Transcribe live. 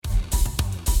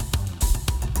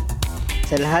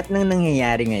Sa lahat ng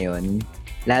nangyayari ngayon,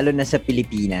 lalo na sa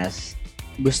Pilipinas,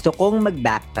 gusto kong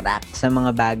mag-backtrack sa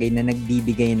mga bagay na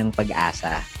nagbibigay ng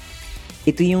pag-asa.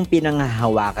 Ito yung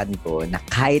pinanghahawakan ko na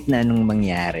kahit na anong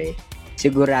mangyari,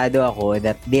 sigurado ako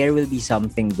that there will be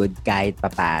something good kahit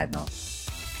papaano.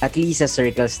 At least sa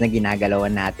circles na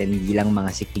ginagalawan natin bilang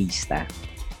mga siklista.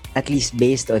 At least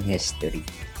based on history.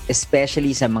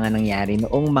 Especially sa mga nangyari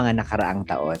noong mga nakaraang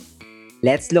taon.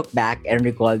 Let's look back and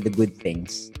recall the good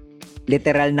things.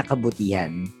 Literal na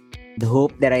kabutihan. The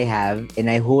hope that I have and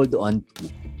I hold on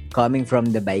to coming from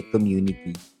the bike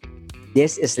community.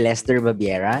 This is Lester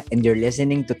Babiera and you're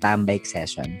listening to Tambike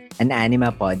Session, an anima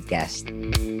podcast.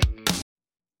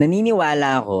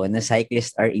 Naniniwala ako na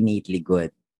cyclists are innately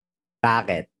good.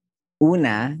 Bakit?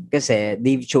 Una, kasi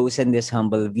they've chosen this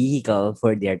humble vehicle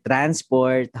for their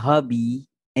transport, hobby,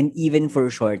 and even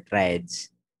for short rides.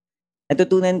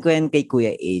 Natutunan ko yan kay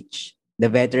Kuya H, the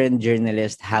veteran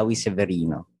journalist Howie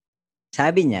Severino.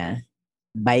 Sabi niya,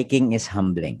 biking is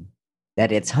humbling. That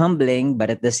it's humbling, but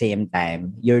at the same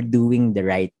time, you're doing the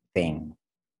right thing.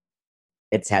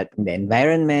 It's helping the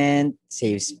environment,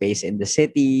 saves space in the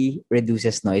city,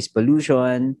 reduces noise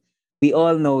pollution. We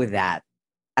all know that.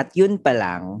 At yun pa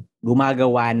lang,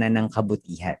 gumagawa na ng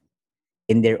kabutihan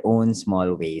in their own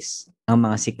small ways ang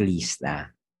mga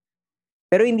siklista.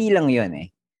 Pero hindi lang yun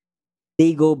eh.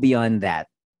 They go beyond that.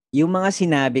 Yung mga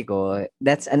sinabi ko,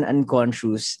 that's an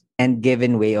unconscious and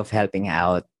given way of helping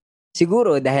out.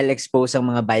 Siguro dahil exposed ang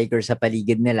mga bikers sa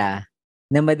paligid nila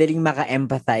na madaling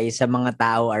maka-empathize sa mga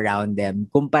tao around them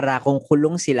kumpara kung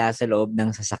kulong sila sa loob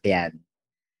ng sasakyan.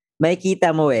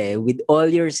 Makikita mo with all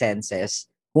your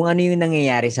senses, kung ano yung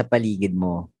nangyayari sa paligid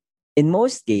mo. In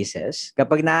most cases,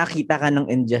 kapag nakakita ka ng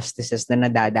injustices na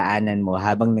nadadaanan mo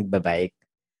habang nagbabike,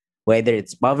 whether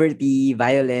it's poverty,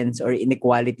 violence, or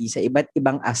inequality sa iba't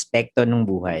ibang aspekto ng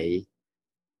buhay,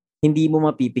 hindi mo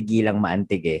mapipigilang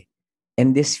maantig eh.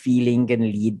 And this feeling can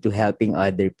lead to helping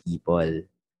other people.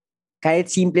 Kahit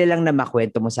simple lang na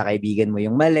makwento mo sa kaibigan mo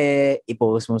yung mali,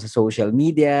 i-post mo sa social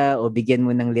media, o bigyan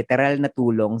mo ng literal na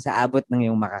tulong sa abot ng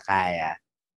iyong makakaya.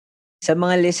 Sa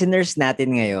mga listeners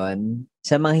natin ngayon,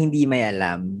 sa mga hindi may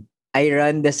alam, I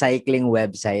run the cycling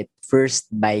website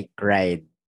First Bike Ride.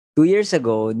 2 years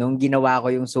ago, nung ginawa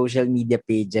ko yung social media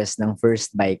pages ng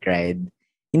First Bike Ride,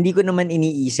 hindi ko naman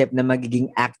iniisip na magiging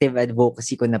active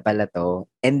advocacy ko na pala to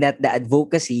and that the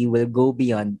advocacy will go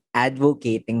beyond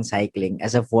advocating cycling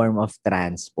as a form of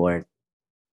transport.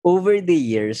 Over the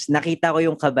years, nakita ko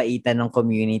yung kabaitan ng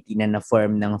community na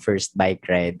na-form ng First Bike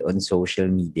Ride on social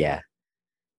media.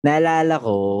 Naalala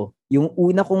ko, yung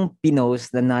una kong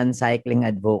pinost na non-cycling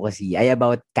advocacy ay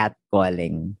about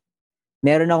catcalling.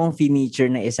 Meron akong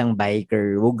feature na isang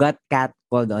biker who got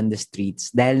catcalled on the streets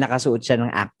dahil nakasuot siya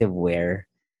ng activewear.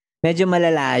 Medyo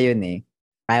malala yun eh.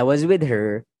 I was with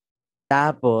her,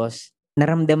 tapos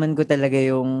naramdaman ko talaga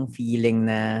yung feeling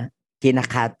na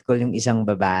kinakatcall yung isang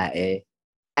babae.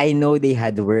 I know they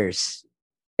had worse.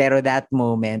 Pero that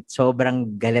moment,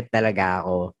 sobrang galit talaga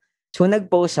ako. So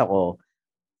nag-post ako.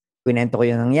 Kwento ko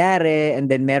yung nangyari, and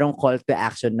then merong call to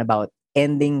action about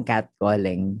ending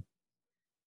catcalling.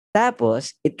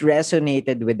 Tapos, it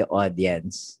resonated with the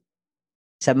audience.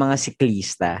 Sa mga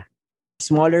siklista.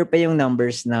 Smaller pa yung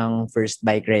numbers ng First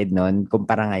Bike Ride noon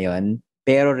kumpara ngayon,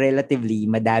 pero relatively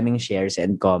madaming shares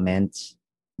and comments.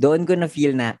 Doon ko na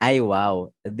feel na, ay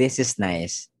wow, this is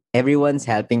nice. Everyone's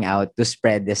helping out to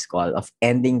spread this call of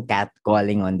ending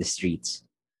catcalling on the streets.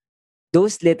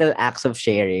 Those little acts of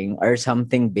sharing are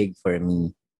something big for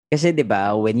me. Kasi 'di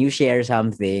ba, when you share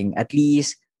something, at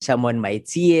least someone might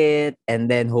see it and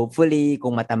then hopefully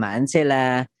kung matamaan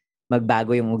sila,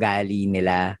 magbago yung ugali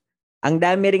nila. Ang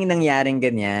dami ring nangyaring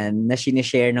ganyan na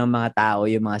sinishare ng mga tao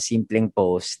yung mga simpleng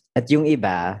post at yung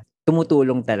iba,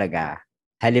 tumutulong talaga.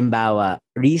 Halimbawa,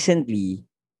 recently,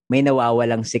 may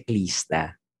nawawalang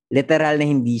siklista. Literal na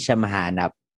hindi siya mahanap.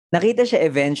 Nakita siya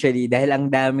eventually dahil ang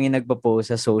daming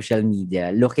nagpo-post sa social media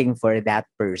looking for that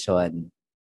person.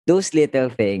 Those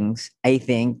little things, I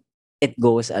think, it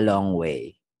goes a long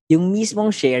way. Yung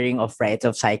mismong sharing of rights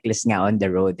of cyclists nga on the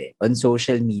road on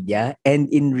social media and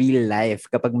in real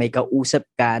life, kapag may kausap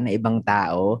ka na ibang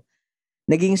tao,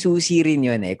 naging susi rin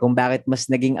yun kung bakit mas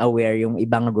naging aware yung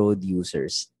ibang road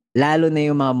users. Lalo na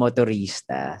yung mga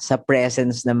motorista sa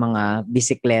presence ng mga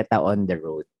bisikleta on the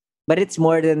road. But it's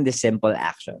more than the simple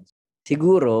actions.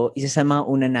 Siguro, isa sa mga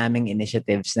una naming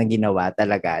initiatives na ginawa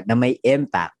talaga na may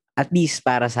impact, at least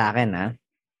para sa akin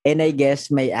and I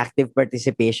guess may active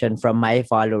participation from my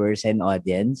followers and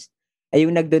audience, ay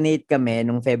yung nag-donate kami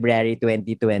noong February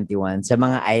 2021 sa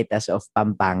mga AITAs of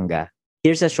Pampanga.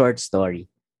 Here's a short story.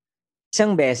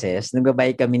 Isang beses,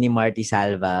 nagbabike kami ni Marty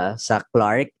Salva sa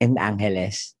Clark and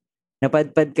Angeles.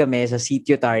 Napadpad kami sa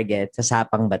Sitio Target sa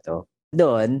Sapang Bato.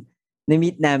 Doon,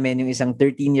 na-meet namin yung isang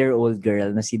 13-year-old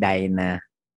girl na si Dinah.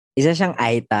 Isa siyang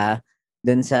Aita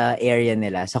doon sa area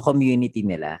nila, sa community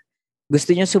nila.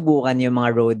 Gusto niya subukan yung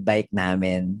mga road bike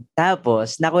namin.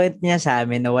 Tapos, nakwento niya sa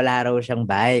amin na wala raw siyang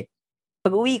bike.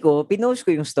 Pag-uwi ko, pinost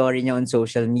ko yung story niya on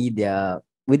social media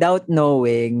without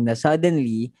knowing na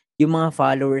suddenly, yung mga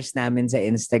followers namin sa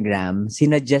Instagram,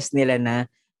 sinuggest nila na,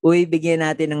 uy, bigyan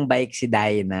natin ng bike si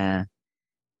Dinah.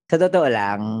 Sa totoo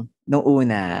lang, nung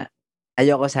una,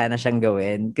 ayoko sana siyang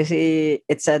gawin kasi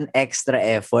it's an extra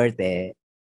effort eh.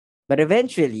 But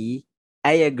eventually,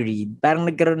 I agreed. Parang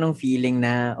nagkaroon ng feeling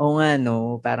na, oo nga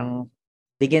no, parang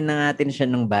bigyan na natin siya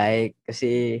ng bike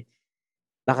kasi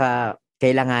baka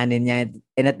kailanganin niya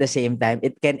and at the same time,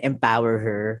 it can empower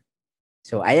her.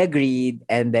 So I agreed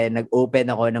and then nag-open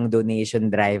ako ng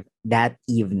donation drive that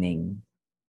evening.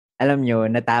 Alam nyo,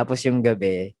 natapos yung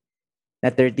gabi na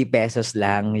 30 pesos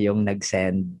lang yung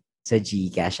nag-send sa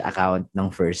GCash account ng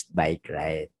first bike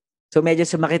ride. So medyo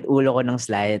sumakit ulo ko ng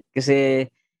slight kasi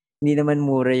hindi naman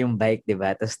mura yung bike, di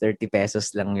ba? Tapos 30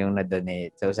 pesos lang yung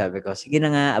na-donate. So sabi ko, sige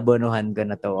na nga, abonuhan ko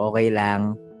na to. Okay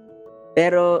lang.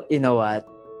 Pero you know what?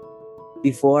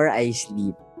 Before I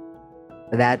sleep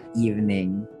that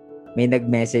evening, may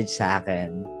nag-message sa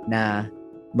akin na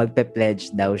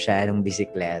magpe-pledge daw siya ng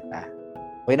bisikleta.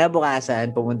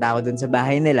 Kinabukasan, pumunta ako dun sa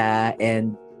bahay nila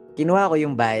and kinuha ko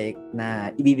yung bike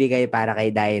na ibibigay para kay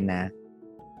Dinah.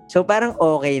 So parang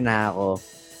okay na ako.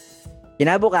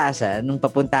 Kinabukasan, nung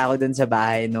papunta ako dun sa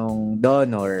bahay nung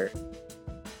donor,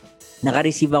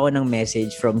 naka-receive ako ng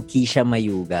message from Kisha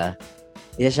Mayuga.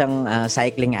 Isa siyang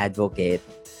cycling advocate.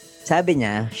 Sabi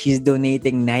niya, she's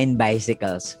donating 9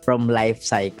 bicycles from Life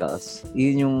Cycles.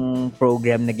 Yun yung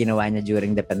program na ginawa niya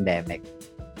during the pandemic.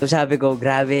 So sabi ko,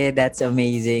 grabe, that's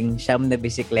amazing. 9 na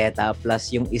bisikleta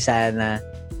plus yung isa na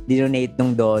dinonate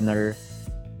ng donor.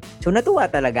 So natuwa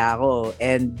talaga ako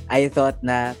and I thought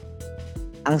na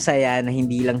ang saya na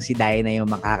hindi lang si Dinah yung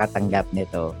makakatanggap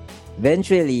nito.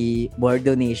 Eventually, more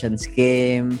donations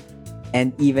came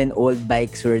and even old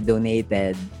bikes were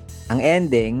donated. Ang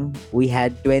ending, we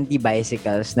had 20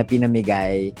 bicycles na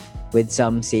pinamigay with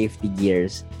some safety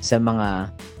gears sa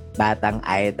mga batang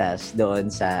Aitas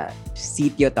doon sa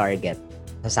Sitio Target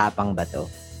sa Sapang Bato.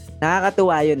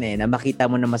 Nakakatuwa yun na makita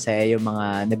mo na masaya yung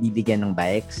mga nabibigyan ng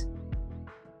bikes.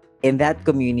 In that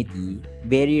community,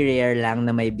 very rare lang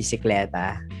na may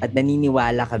bisikleta at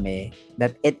naniniwala kami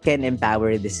that it can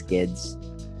empower these kids.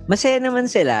 Masaya naman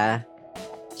sila.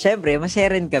 Siyempre,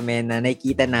 masaya rin kami na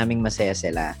nakikita naming masaya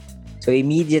sila. So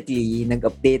immediately,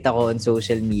 nag-update ako on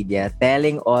social media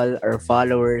telling all our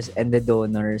followers and the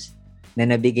donors na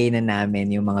nabigay na namin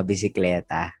yung mga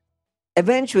bisikleta.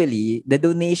 Eventually, the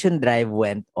donation drive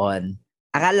went on.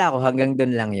 Akala ko hanggang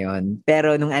doon lang yon.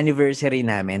 Pero nung anniversary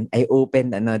namin, I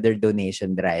opened another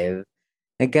donation drive.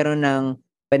 Nagkaroon ng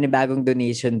panibagong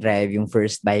donation drive yung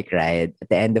first bike ride at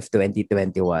the end of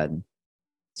 2021.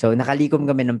 So nakalikom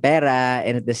kami ng pera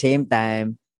and at the same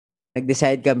time,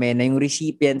 nag-decide kami na yung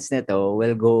recipients nito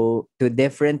will go to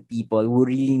different people who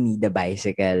really need a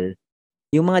bicycle.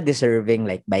 Yung mga deserving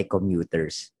like bike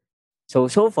commuters. So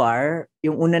far,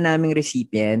 yung una naming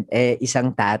recipient,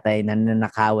 isang tatay na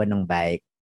nanakawan ng bike.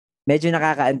 Medyo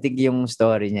nakakaantig yung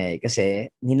story niya kasi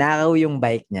ninakaw yung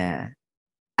bike niya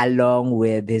along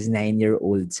with his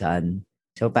 9-year-old son.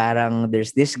 So parang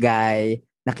there's this guy,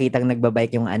 nakitang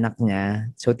nagbabike yung anak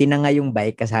niya. So tinanga yung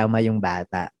bike kasama yung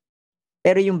bata.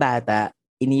 Pero yung bata,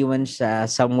 iniwan siya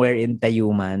somewhere in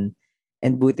Tayuman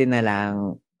and buti na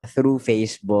lang through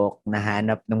Facebook,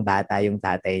 nahanap ng bata yung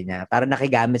tatay niya. Para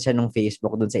nakigamit siya ng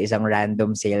Facebook dun sa isang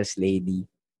random sales lady.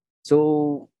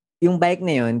 So, yung bike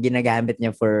na yun, ginagamit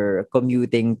niya for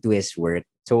commuting to his work.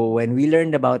 So, when we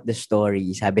learned about the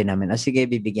story, sabi namin, sige,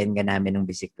 bibigyan ka namin ng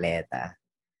bisikleta.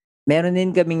 Meron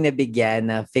din kaming nabigyan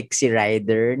na fixie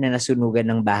rider na nasunugan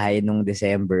ng bahay nung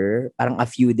December, parang a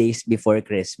few days before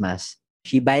Christmas.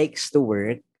 She bikes to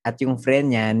work at yung friend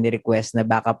niya ni-request na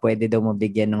baka pwede daw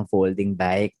mabigyan ng folding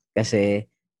bike kasi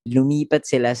lumipat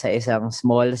sila sa isang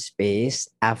small space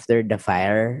after the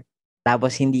fire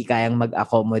tapos hindi kayang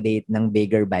mag-accommodate ng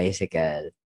bigger bicycle.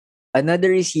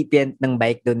 Another recipient ng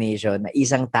bike donation na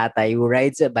isang tatay who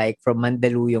rides a bike from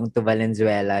Mandaluyong to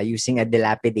Valenzuela using a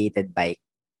dilapidated bike.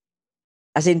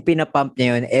 As in, pinapump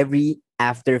niya yun every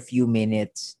after few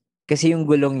minutes. Kasi yung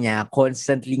gulong niya,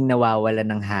 constantly nawawala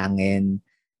ng hangin.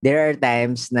 There are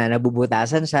times na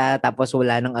nabubutasan siya tapos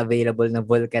wala nang available na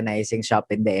vulcanizing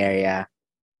shop in the area.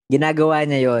 Ginagawa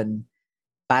niya yon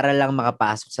para lang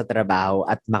makapasok sa trabaho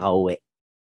at makauwi.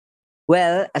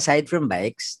 Well, aside from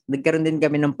bikes, nagkaroon din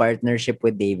kami ng partnership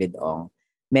with David Ong.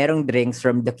 Merong drinks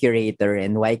from The Curator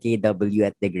and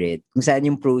YKW at The Grid, kung saan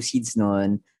yung proceeds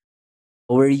noon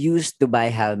were used to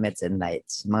buy helmets and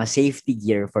lights, mga safety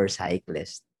gear for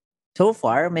cyclists. So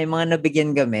far, may mga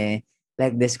nabigyan kami,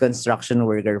 like this construction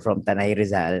worker from Tanay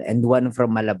Rizal and one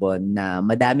from Malabon na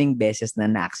madaming beses na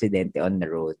na-aksidente on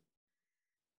the road.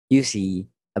 You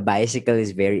see, a bicycle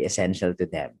is very essential to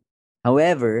them.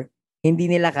 However, hindi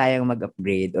nila kayang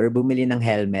mag-upgrade or bumili ng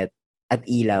helmet at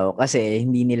ilaw kasi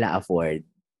hindi nila afford.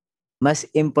 Mas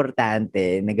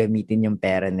importante na gamitin yung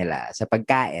pera nila sa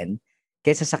pagkain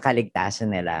kaysa sa kaligtasan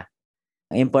nila.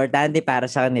 Ang importante para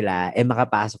sa kanila ay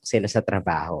makapasok sila sa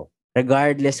trabaho.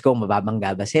 Regardless kung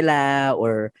mababangga ba sila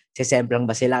or sisemplang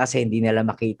ba sila kasi hindi nila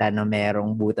makita na merong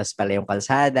butas pala yung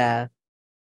kalsada.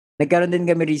 Nagkaroon din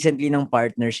kami recently ng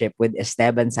partnership with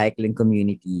Esteban Cycling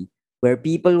Community where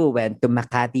people who went to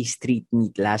Makati Street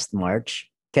Meet last March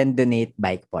can donate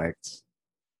bike parts.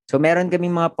 So meron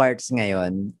kaming mga parts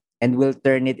ngayon and we'll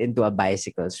turn it into a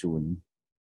bicycle soon.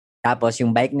 Tapos yung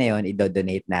bike na yun,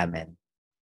 i-donate namin.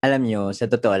 Alam nyo, sa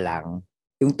totoo lang,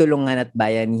 yung tulungan at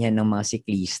bayanihan ng mga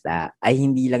siklista ay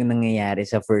hindi lang nangyayari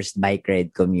sa first bike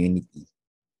ride community.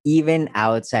 Even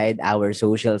outside our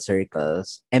social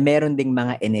circles, meron ding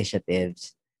mga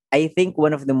initiatives. I think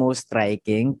one of the most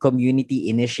striking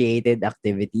community-initiated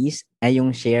activities ay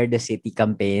yung Share the City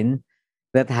campaign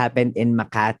that happened in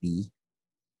Makati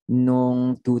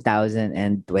noong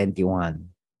 2021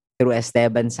 through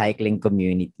Esteban Cycling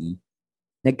Community.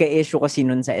 Nagka-issue kasi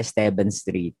nun sa Esteban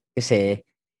Street kasi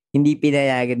hindi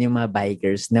pinayagan yung mga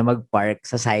bikers na mag-park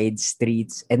sa side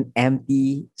streets and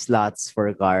empty slots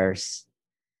for cars.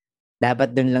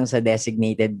 Dapat dun lang sa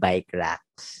designated bike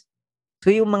racks. So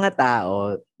yung mga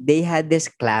tao, they had this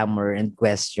clamor and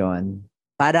question,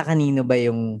 para kanino ba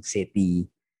yung city?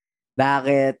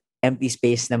 Bakit empty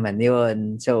space naman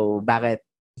yun? So bakit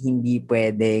hindi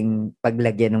pwedeng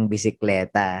paglagyan ng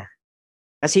bisikleta?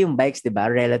 Kasi yung bikes, di ba,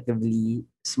 relatively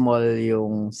small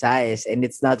yung size and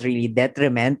it's not really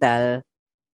detrimental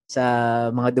sa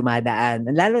mga dumadaan.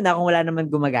 Lalo na kung wala naman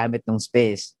gumagamit ng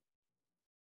space.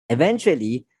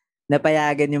 Eventually,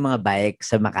 napayagan yung mga bike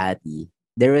sa Makati.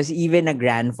 There was even a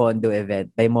Grand Fondo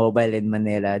event by Mobile in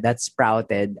Manila that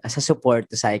sprouted as a support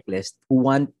to cyclists who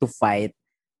want to fight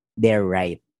their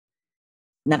right.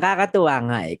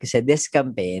 Nakakatuwa nga kasi this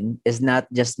campaign is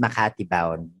not just Makati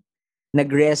bound.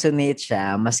 Nag-resonate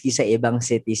siya maski sa ibang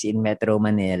cities in Metro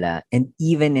Manila and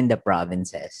even in the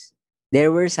provinces.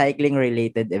 There were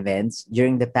cycling-related events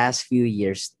during the past few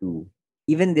years too.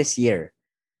 Even this year.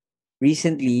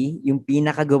 Recently, yung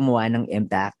pinakagumawa ng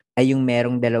impact ay yung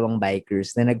merong dalawang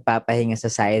bikers na nagpapahinga sa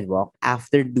sidewalk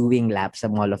after doing laps sa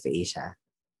Mall of Asia.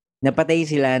 Napatay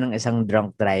sila ng isang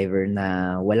drunk driver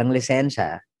na walang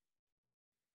lisensya.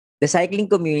 The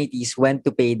cycling communities went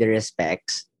to pay their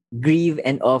respects, grieve,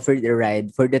 and offered a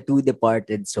ride for the two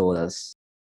departed souls.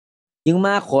 Yung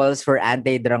mga calls for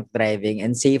anti-drunk driving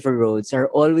and safer roads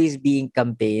are always being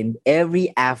campaigned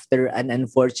every after an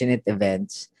unfortunate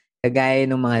events, kagaya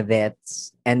ng mga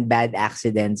deaths and bad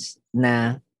accidents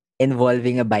na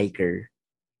involving a biker.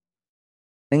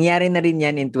 Nangyari na rin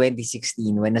yan in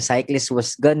 2016 when a cyclist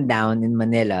was gunned down in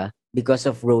Manila because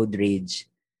of road rage.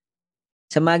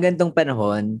 Sa mga gantong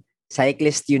panahon,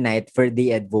 cyclists unite for the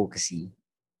advocacy.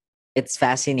 It's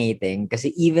fascinating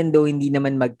kasi even though hindi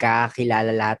naman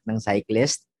magkakakilala lahat ng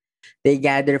cyclist, they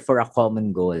gather for a common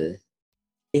goal.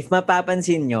 If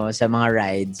mapapansin nyo sa mga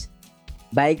rides,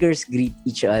 bikers greet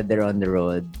each other on the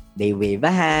road. They wave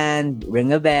a hand,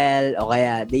 ring a bell, o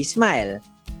kaya they smile.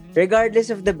 Regardless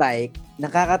of the bike,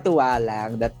 nakakatuwa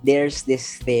lang that there's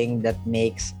this thing that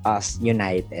makes us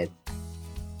united.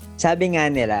 Sabi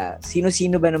nga nila,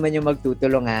 sino-sino ba naman yung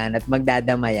magtutulungan at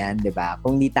magdadamayan, di ba?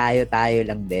 Kung di tayo-tayo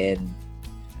lang din.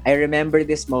 I remember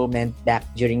this moment back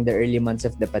during the early months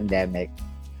of the pandemic.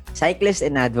 Cyclists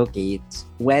and advocates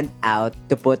went out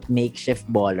to put makeshift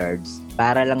bollards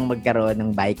para lang magkaroon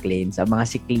ng bike lanes sa mga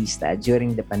siklista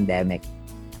during the pandemic.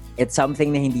 It's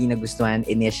something na hindi nagustuhan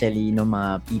initially ng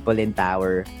mga people in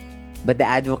power, but the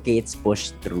advocates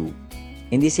pushed through.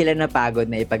 Hindi sila napagod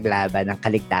na ipaglaban ang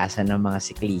kaligtasan ng mga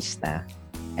siklista.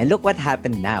 And look what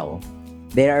happened now.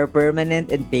 There are permanent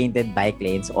and painted bike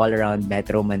lanes all around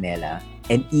Metro Manila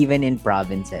and even in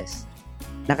provinces.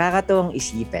 Nakakatuwang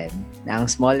isipin na ang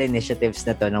small initiatives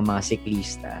na to ng mga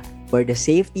siklista for the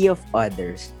safety of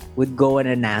others would go on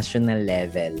a national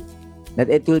level, that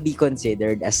it will be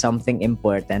considered as something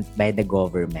important by the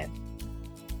government.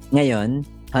 Ngayon,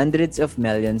 hundreds of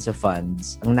millions of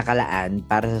funds ang nakalaan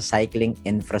para sa cycling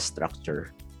infrastructure.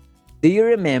 Do you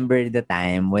remember the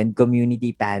time when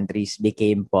community pantries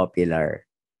became popular?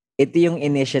 Ito yung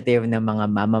initiative ng mga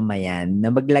mamamayan na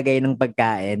maglagay ng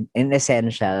pagkain and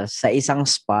essentials sa isang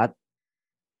spot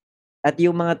at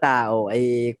yung mga tao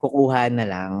ay kukuha na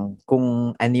lang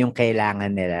kung ano yung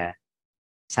kailangan nila.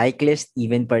 Cyclists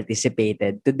even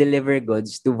participated to deliver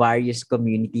goods to various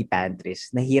community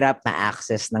pantries na hirap na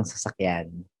access ng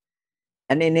sasakyan.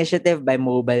 An initiative by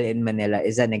Mobile in Manila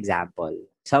is an example.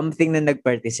 Something na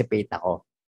nag-participate ako.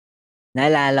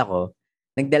 Naalala ko,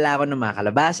 nagdala ako ng mga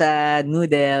kalabasa,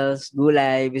 noodles,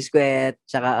 gulay, biskwit,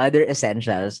 tsaka other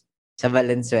essentials sa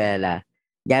Valenzuela.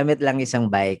 Gamit lang isang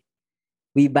bike.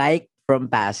 We bike from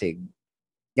Pasig.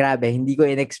 Grabe, hindi ko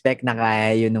in-expect na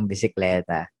kaya yun ng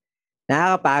bisikleta.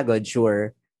 Nakakapagod,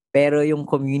 sure. Pero yung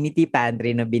community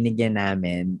pantry na binigyan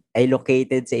namin ay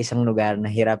located sa isang lugar na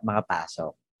hirap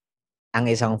makapasok. Ang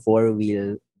isang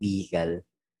 4-wheel vehicle.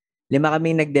 5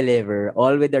 kaming nag-deliver,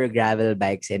 all with our gravel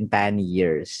bikes and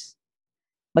panniers.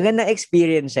 Magandang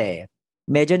experience eh.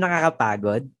 Medyo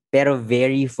nakakapagod, pero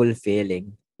very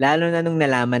fulfilling. Lalo na nung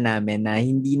nalaman namin na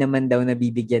hindi naman daw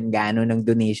nabibigyan gaano ng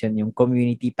donation yung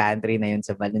community pantry na yun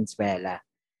sa Valenzuela.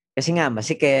 Kasi nga,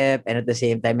 masikip, and at the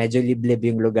same time, medyo liblib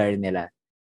yung lugar nila.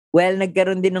 Well,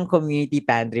 nagkaroon din ng community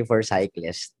pantry for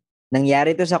cyclists.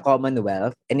 Nangyari to sa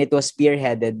Commonwealth, and it was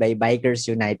spearheaded by Bikers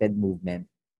United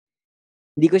Movement.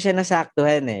 Hindi ko siya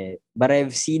nasaktuhan eh, but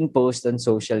I've seen posts on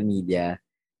social media.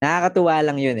 Nakakatuwa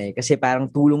lang yun eh, kasi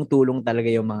parang tulong-tulong talaga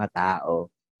yung mga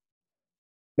tao.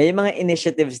 May mga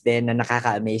initiatives din na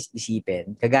nakaka-amaze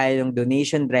isipin, kagaya ng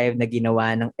donation drive na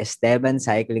ginawa ng Esteban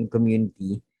Cycling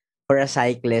Community for a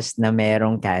cyclist na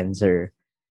merong cancer.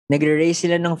 Nagre-raise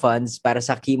sila ng funds para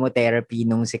sa chemotherapy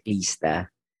ng siklista.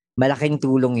 Malaking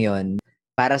tulong yon.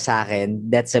 Para sa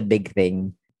akin, that's a big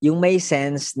thing. Yung may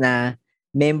sense na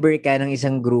member ka ng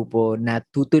isang grupo na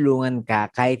tutulungan ka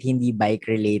kahit hindi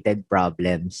bike-related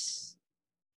problems.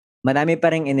 Marami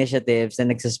pa ring initiatives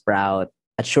na nagsasprout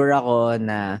at sure ako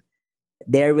na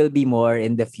there will be more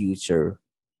in the future.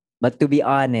 But to be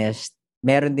honest,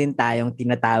 meron din tayong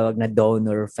tinatawag na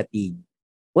donor fatigue.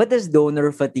 What does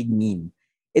donor fatigue mean?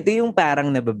 Ito yung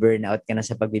parang nababurnout ka na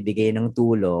sa pagbibigay ng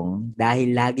tulong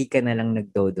dahil lagi ka na lang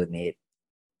nagdo-donate.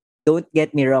 Don't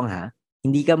get me wrong ha,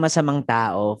 hindi ka masamang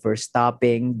tao for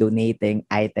stopping donating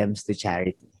items to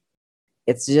charity.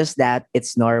 It's just that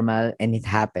it's normal and it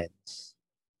happens.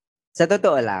 Sa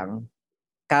totoo lang,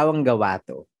 kawang gawa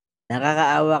to.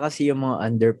 Nakakaawa kasi yung mga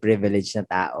underprivileged na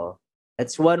tao.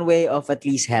 That's one way of at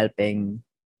least helping,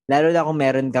 lalo na kung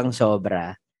meron kang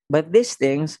sobra. But these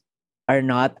things are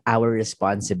not our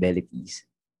responsibilities.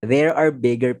 There are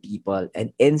bigger people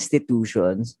and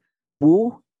institutions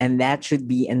who and that should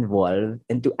be involved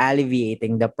into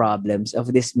alleviating the problems of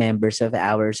these members of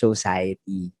our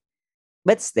society.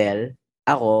 But still,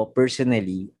 ako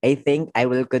personally, I think I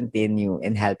will continue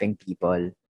in helping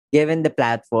people, given the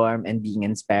platform and being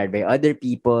inspired by other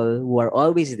people who are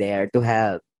always there to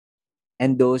help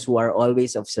and those who are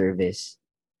always of service.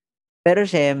 Pero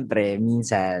syempre,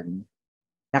 minsan,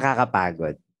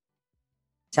 nakakapagod.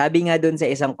 Sabi nga dun sa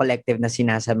isang collective na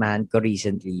sinasamahan ko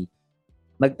recently,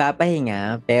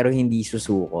 magpapahinga pero hindi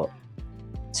susuko.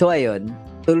 So ayun,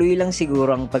 tuloy lang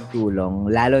siguro ang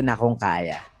pagtulong lalo na kung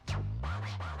kaya.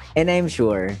 And I'm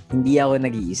sure, hindi ako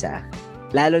nag-iisa.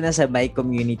 Lalo na sa bike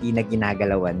community na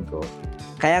ginagalawan ko.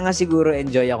 Kaya nga siguro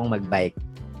enjoy akong magbike.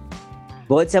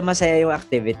 Bukod sa masaya yung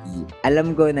activity,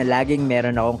 alam ko na laging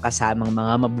meron akong kasamang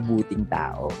mga mabubuting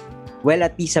tao. Well,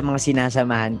 at least sa mga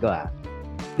sinasamahan ko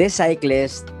These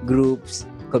cyclists, groups,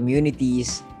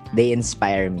 communities, they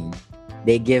inspire me.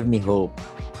 They give me hope.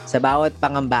 Sa bawat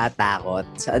pangamba at takot,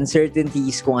 sa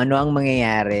uncertainties kung ano ang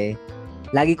mangyayari,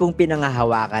 lagi kong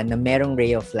pinangahawakan na merong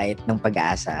ray of light ng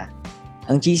pag-asa.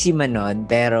 Ang cheesy man nun,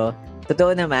 pero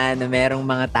totoo naman na merong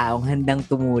mga taong handang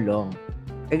tumulong.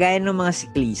 Kagaya ng mga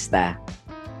siklista.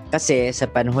 Kasi sa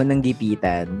panahon ng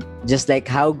gipitan, just like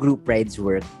how group rides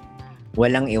work,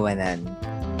 walang iwanan.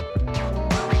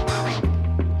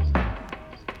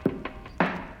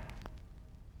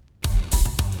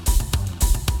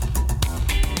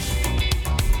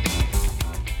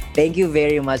 Thank you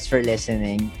very much for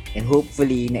listening and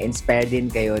hopefully na-inspire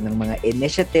din kayo ng mga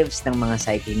initiatives ng mga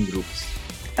cycling groups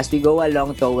as we go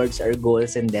along towards our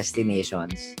goals and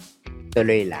destinations.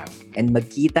 Tuloy lang. And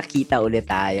magkita-kita ulit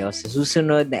tayo sa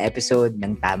susunod na episode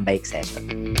ng Tambike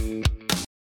Session.